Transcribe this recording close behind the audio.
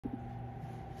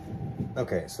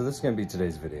Okay, so this is going to be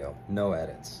today's video. No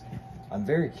edits. I'm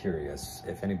very curious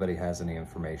if anybody has any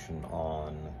information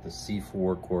on the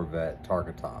C4 Corvette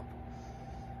Targa Top.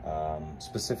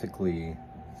 Specifically,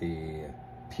 the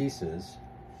pieces.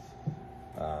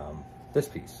 This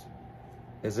piece.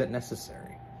 Is it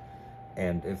necessary?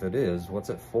 And if it is, what's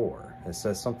it for? It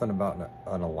says something about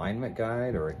an alignment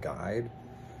guide or a guide.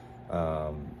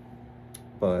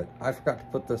 But I forgot to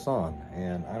put this on,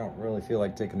 and I don't really feel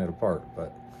like taking it apart,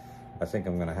 but I think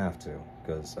I'm gonna have to,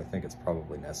 because I think it's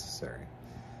probably necessary.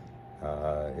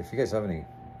 If you guys have any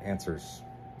answers,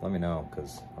 let me know,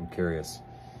 because I'm curious.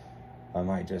 I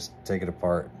might just take it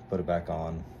apart, put it back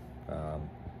on.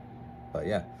 But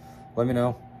yeah, let me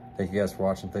know. Thank you guys for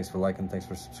watching. Thanks for liking. Thanks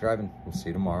for subscribing. We'll see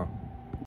you tomorrow.